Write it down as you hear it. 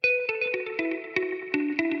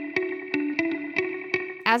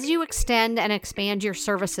As you extend and expand your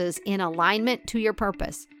services in alignment to your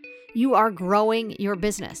purpose, you are growing your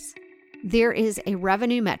business. There is a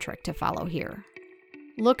revenue metric to follow here.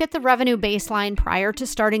 Look at the revenue baseline prior to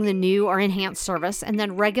starting the new or enhanced service and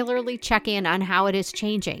then regularly check in on how it is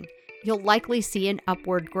changing. You'll likely see an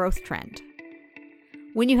upward growth trend.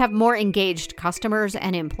 When you have more engaged customers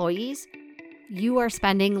and employees, you are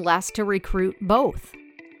spending less to recruit both.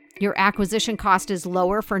 Your acquisition cost is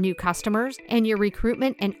lower for new customers, and your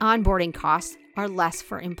recruitment and onboarding costs are less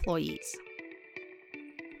for employees.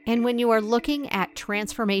 And when you are looking at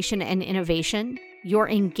transformation and innovation, your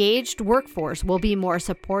engaged workforce will be more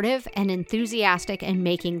supportive and enthusiastic in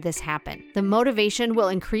making this happen. The motivation will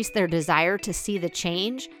increase their desire to see the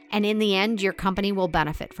change, and in the end, your company will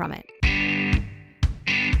benefit from it.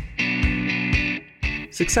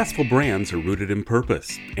 Successful brands are rooted in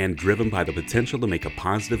purpose and driven by the potential to make a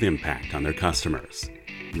positive impact on their customers.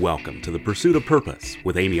 Welcome to The Pursuit of Purpose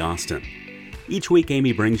with Amy Austin. Each week,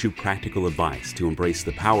 Amy brings you practical advice to embrace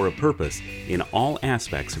the power of purpose in all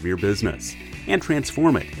aspects of your business and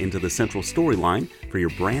transform it into the central storyline for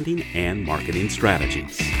your branding and marketing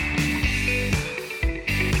strategies.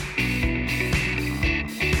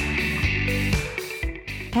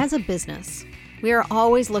 As a business, we are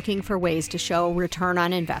always looking for ways to show return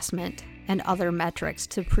on investment and other metrics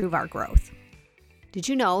to prove our growth. Did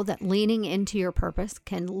you know that leaning into your purpose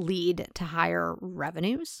can lead to higher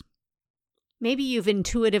revenues? Maybe you've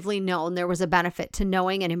intuitively known there was a benefit to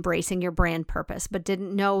knowing and embracing your brand purpose, but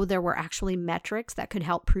didn't know there were actually metrics that could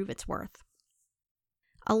help prove its worth.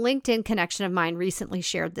 A LinkedIn connection of mine recently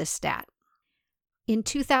shared this stat. In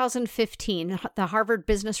 2015, the Harvard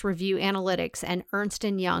Business Review Analytics and Ernst &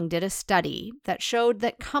 Young did a study that showed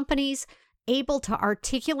that companies able to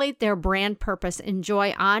articulate their brand purpose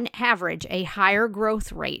enjoy on average a higher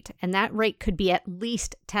growth rate, and that rate could be at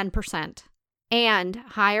least 10%, and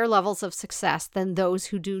higher levels of success than those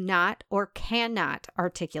who do not or cannot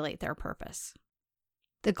articulate their purpose.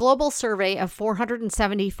 The global survey of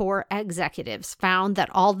 474 executives found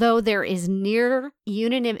that although there is near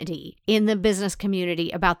unanimity in the business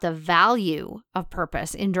community about the value of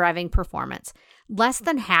purpose in driving performance, less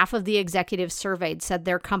than half of the executives surveyed said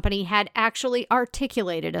their company had actually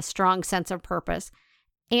articulated a strong sense of purpose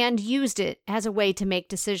and used it as a way to make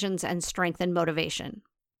decisions and strengthen motivation.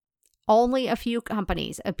 Only a few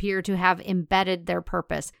companies appear to have embedded their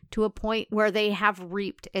purpose to a point where they have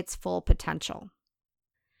reaped its full potential.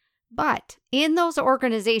 But in those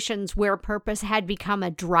organizations where purpose had become a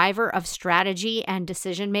driver of strategy and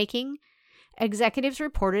decision-making, executives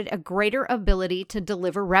reported a greater ability to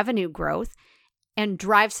deliver revenue growth and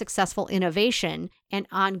drive successful innovation and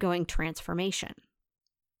ongoing transformation.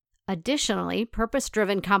 Additionally,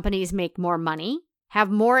 purpose-driven companies make more money, have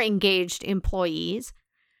more engaged employees,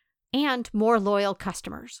 and more loyal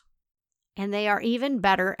customers. And they are even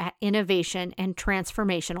better at innovation and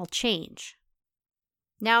transformational change.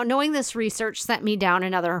 Now, knowing this research sent me down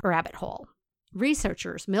another rabbit hole.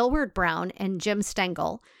 Researchers Millward Brown and Jim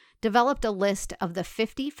Stengel developed a list of the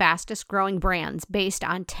 50 fastest growing brands based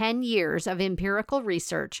on 10 years of empirical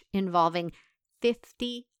research involving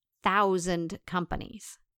 50,000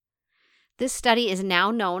 companies. This study is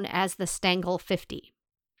now known as the Stengel 50.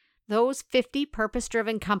 Those 50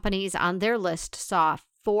 purpose-driven companies on their list saw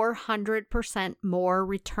 400% more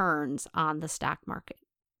returns on the stock market.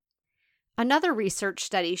 Another research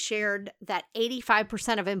study shared that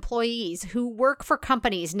 85% of employees who work for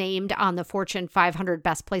companies named on the Fortune 500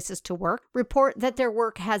 Best Places to Work report that their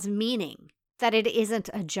work has meaning, that it isn't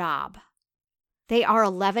a job. They are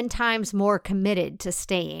 11 times more committed to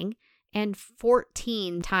staying and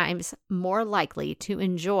 14 times more likely to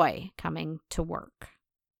enjoy coming to work.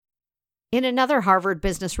 In another Harvard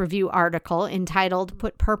Business Review article entitled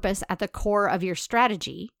 "Put Purpose at the Core of Your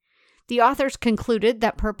Strategy," the authors concluded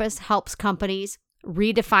that purpose helps companies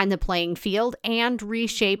redefine the playing field and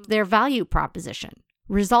reshape their value proposition,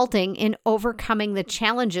 resulting in overcoming the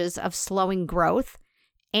challenges of slowing growth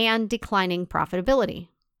and declining profitability.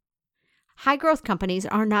 High-growth companies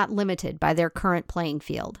are not limited by their current playing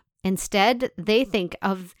field. Instead, they think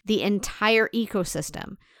of the entire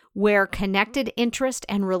ecosystem, where connected interest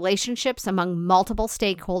and relationships among multiple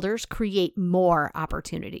stakeholders create more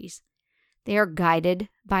opportunities. They are guided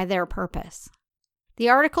by their purpose. The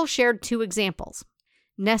article shared 2 examples: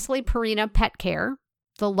 Nestlé Purina Pet Care,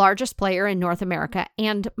 the largest player in North America,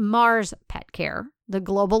 and Mars Pet Care, the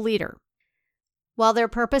global leader. While their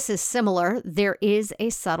purpose is similar, there is a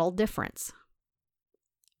subtle difference.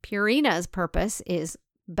 Purina's purpose is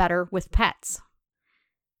better with pets,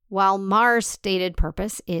 while Mars' stated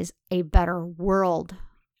purpose is a better world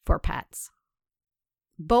for pets.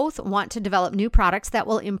 Both want to develop new products that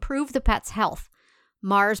will improve the pet's health.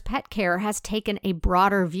 Mars Pet Care has taken a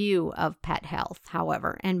broader view of pet health,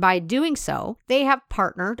 however, and by doing so, they have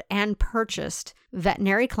partnered and purchased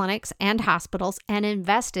veterinary clinics and hospitals and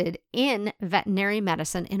invested in veterinary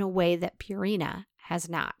medicine in a way that Purina has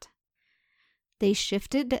not. They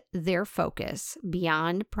shifted their focus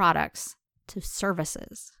beyond products to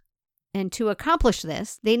services. And to accomplish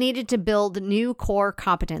this, they needed to build new core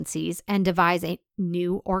competencies and devise a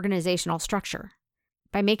new organizational structure.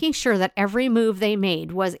 By making sure that every move they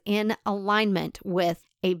made was in alignment with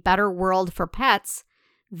a better world for pets,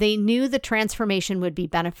 they knew the transformation would be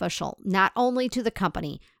beneficial not only to the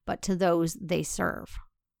company, but to those they serve.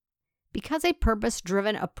 Because a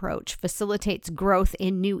purpose-driven approach facilitates growth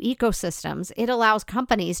in new ecosystems, it allows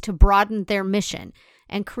companies to broaden their mission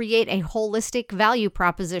and create a holistic value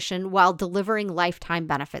proposition while delivering lifetime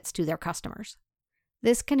benefits to their customers.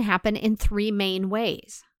 This can happen in 3 main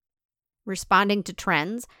ways: responding to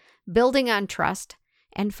trends, building on trust,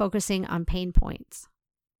 and focusing on pain points.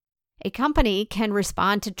 A company can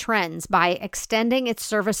respond to trends by extending its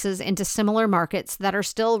services into similar markets that are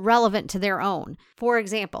still relevant to their own. For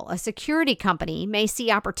example, a security company may see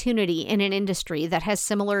opportunity in an industry that has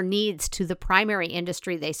similar needs to the primary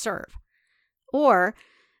industry they serve. Or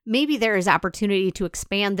maybe there is opportunity to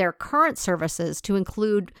expand their current services to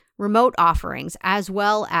include remote offerings as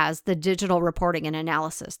well as the digital reporting and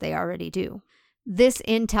analysis they already do. This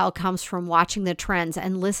intel comes from watching the trends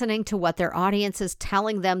and listening to what their audience is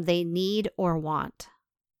telling them they need or want.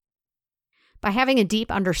 By having a deep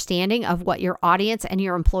understanding of what your audience and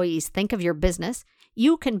your employees think of your business,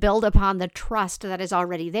 you can build upon the trust that is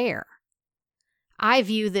already there. I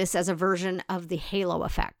view this as a version of the halo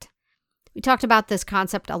effect. We talked about this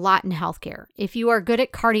concept a lot in healthcare. If you are good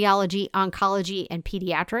at cardiology, oncology, and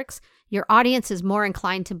pediatrics, your audience is more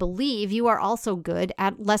inclined to believe you are also good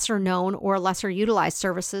at lesser known or lesser utilized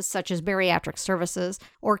services such as bariatric services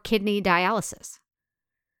or kidney dialysis.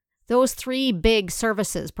 Those 3 big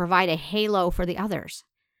services provide a halo for the others.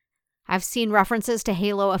 I've seen references to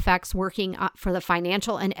halo effects working for the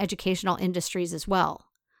financial and educational industries as well.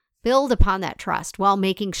 Build upon that trust while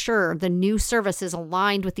making sure the new service is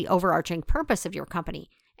aligned with the overarching purpose of your company,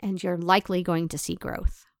 and you're likely going to see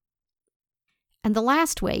growth. And the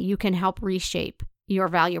last way you can help reshape your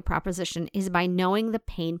value proposition is by knowing the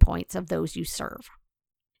pain points of those you serve.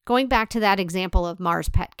 Going back to that example of Mars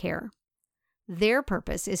Pet Care, their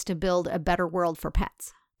purpose is to build a better world for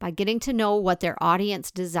pets. By getting to know what their audience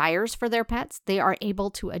desires for their pets, they are able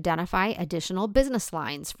to identify additional business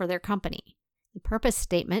lines for their company. The purpose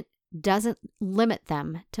statement doesn't limit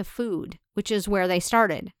them to food, which is where they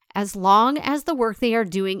started. As long as the work they are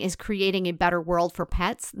doing is creating a better world for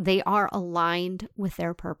pets, they are aligned with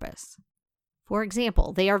their purpose. For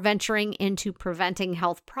example, they are venturing into preventing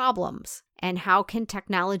health problems, and how can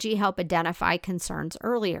technology help identify concerns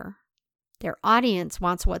earlier? Their audience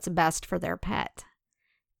wants what's best for their pet.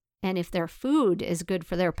 And if their food is good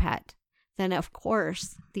for their pet, then of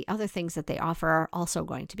course, the other things that they offer are also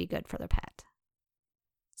going to be good for the pet.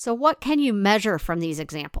 So what can you measure from these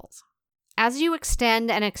examples? As you extend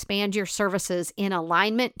and expand your services in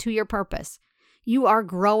alignment to your purpose, you are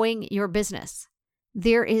growing your business.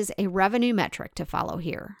 There is a revenue metric to follow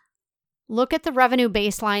here. Look at the revenue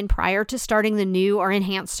baseline prior to starting the new or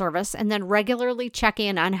enhanced service and then regularly check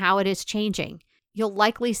in on how it is changing. You'll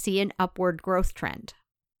likely see an upward growth trend.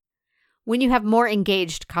 When you have more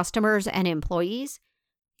engaged customers and employees,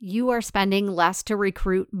 you are spending less to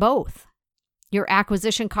recruit both. Your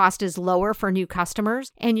acquisition cost is lower for new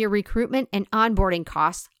customers, and your recruitment and onboarding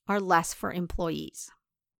costs are less for employees.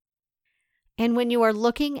 And when you are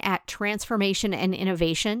looking at transformation and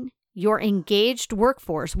innovation, your engaged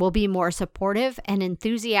workforce will be more supportive and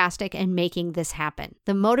enthusiastic in making this happen.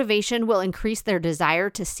 The motivation will increase their desire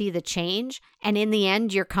to see the change, and in the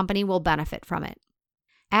end, your company will benefit from it.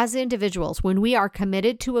 As individuals, when we are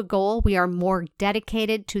committed to a goal, we are more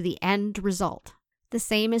dedicated to the end result. The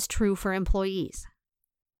same is true for employees.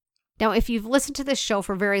 Now, if you've listened to this show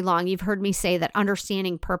for very long, you've heard me say that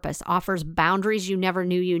understanding purpose offers boundaries you never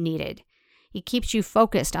knew you needed. It keeps you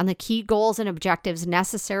focused on the key goals and objectives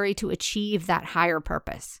necessary to achieve that higher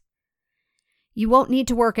purpose. You won't need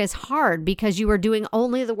to work as hard because you are doing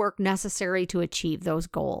only the work necessary to achieve those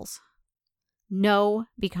goals. No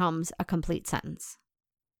becomes a complete sentence.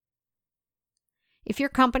 If your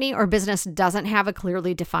company or business doesn't have a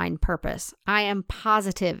clearly defined purpose, I am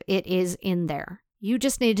positive it is in there. You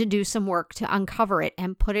just need to do some work to uncover it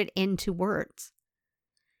and put it into words.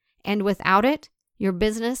 And without it, your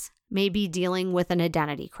business may be dealing with an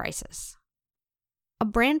identity crisis. A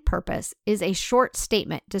brand purpose is a short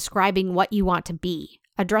statement describing what you want to be,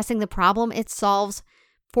 addressing the problem it solves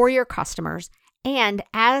for your customers. And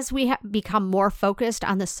as we become more focused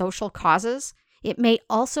on the social causes, it may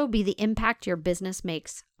also be the impact your business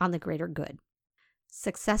makes on the greater good.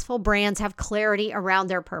 Successful brands have clarity around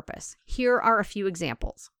their purpose. Here are a few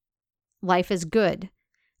examples. Life is Good.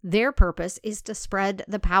 Their purpose is to spread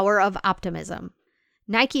the power of optimism.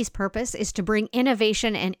 Nike's purpose is to bring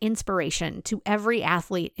innovation and inspiration to every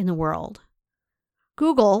athlete in the world.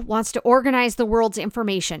 Google wants to organize the world's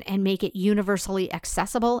information and make it universally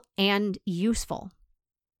accessible and useful.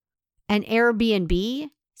 And Airbnb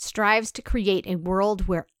strives to create a world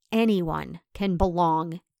where anyone can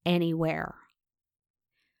belong anywhere.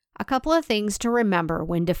 A couple of things to remember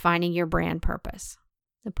when defining your brand purpose.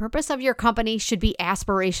 The purpose of your company should be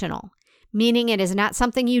aspirational, meaning it is not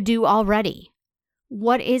something you do already.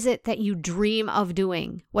 What is it that you dream of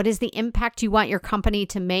doing? What is the impact you want your company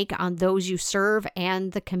to make on those you serve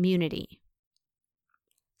and the community?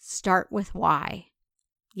 Start with why.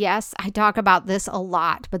 Yes, I talk about this a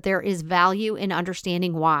lot, but there is value in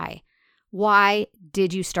understanding why. Why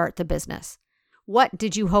did you start the business? What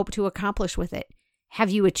did you hope to accomplish with it? Have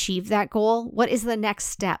you achieved that goal? What is the next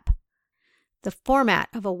step? The format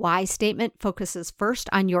of a why statement focuses first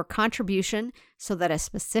on your contribution so that a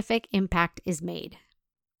specific impact is made.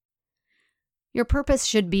 Your purpose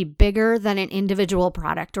should be bigger than an individual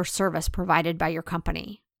product or service provided by your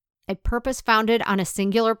company. A purpose founded on a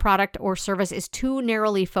singular product or service is too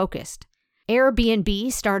narrowly focused.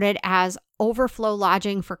 Airbnb started as overflow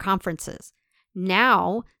lodging for conferences.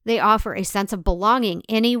 Now they offer a sense of belonging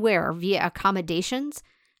anywhere via accommodations,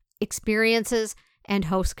 experiences, and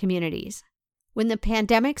host communities. When the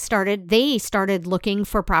pandemic started, they started looking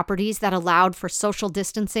for properties that allowed for social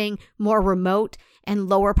distancing, more remote, and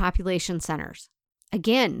lower population centers.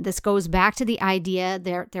 Again, this goes back to the idea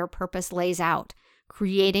their purpose lays out,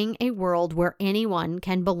 creating a world where anyone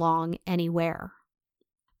can belong anywhere.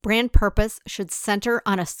 Brand purpose should center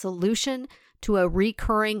on a solution to a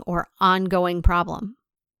recurring or ongoing problem.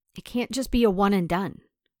 It can't just be a one and done.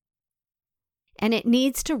 And it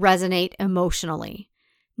needs to resonate emotionally,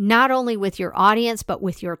 not only with your audience, but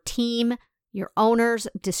with your team, your owners,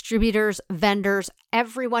 distributors, vendors,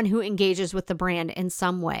 everyone who engages with the brand in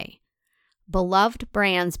some way. Beloved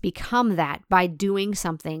brands become that by doing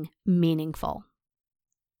something meaningful.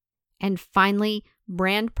 And finally,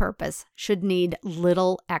 brand purpose should need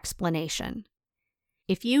little explanation.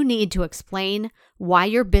 If you need to explain why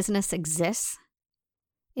your business exists,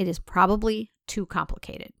 it is probably too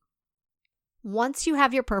complicated. Once you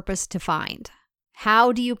have your purpose defined,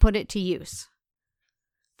 how do you put it to use?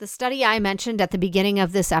 The study I mentioned at the beginning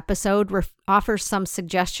of this episode offers some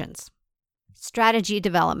suggestions. Strategy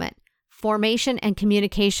development, formation and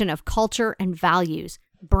communication of culture and values,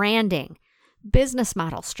 branding, business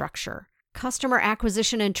model structure, customer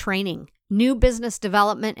acquisition and training, new business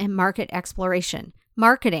development and market exploration,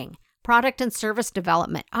 marketing, product and service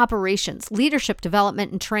development, operations, leadership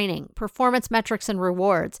development and training, performance metrics and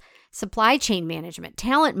rewards, supply chain management,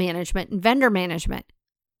 talent management, and vendor management.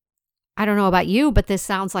 I don't know about you, but this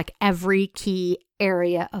sounds like every key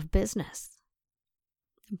area of business.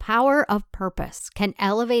 The power of purpose can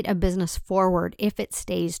elevate a business forward if it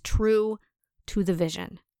stays true to the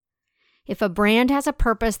vision. If a brand has a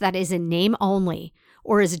purpose that is in name only,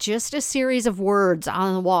 or is just a series of words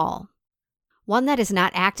on the wall, one that is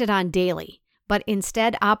not acted on daily, but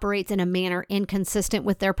instead operates in a manner inconsistent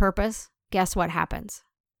with their purpose, guess what happens?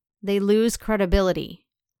 They lose credibility,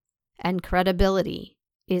 and credibility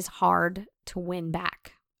is hard to win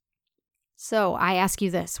back. So I ask you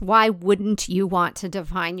this, why wouldn't you want to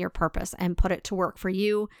define your purpose and put it to work for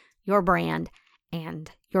you, your brand, and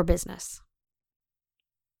your business?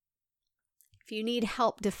 If you need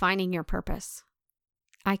help defining your purpose,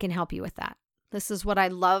 I can help you with that. This is what I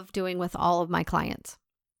love doing with all of my clients.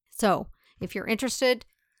 So if you're interested,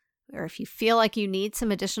 or if you feel like you need some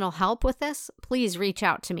additional help with this, please reach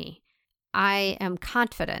out to me. I am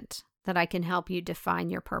confident that I can help you define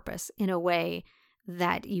your purpose in a way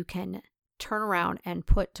that you can turn around and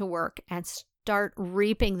put to work and start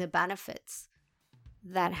reaping the benefits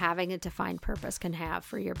that having a defined purpose can have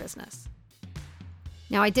for your business.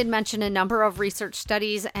 Now, I did mention a number of research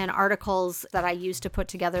studies and articles that I used to put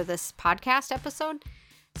together this podcast episode.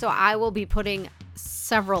 So I will be putting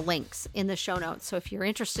several links in the show notes. So if you're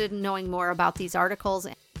interested in knowing more about these articles,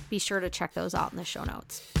 be sure to check those out in the show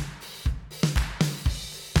notes.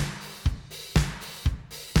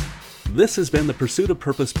 This has been the Pursuit of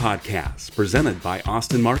Purpose podcast, presented by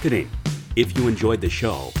Austin Marketing. If you enjoyed the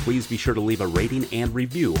show, please be sure to leave a rating and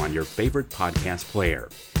review on your favorite podcast player.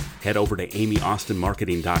 Head over to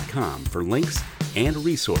amyaustinmarketing.com for links and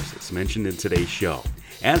resources mentioned in today's show.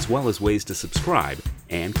 as well as ways to subscribe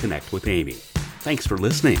and connect with Amy. Thanks for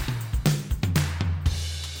listening.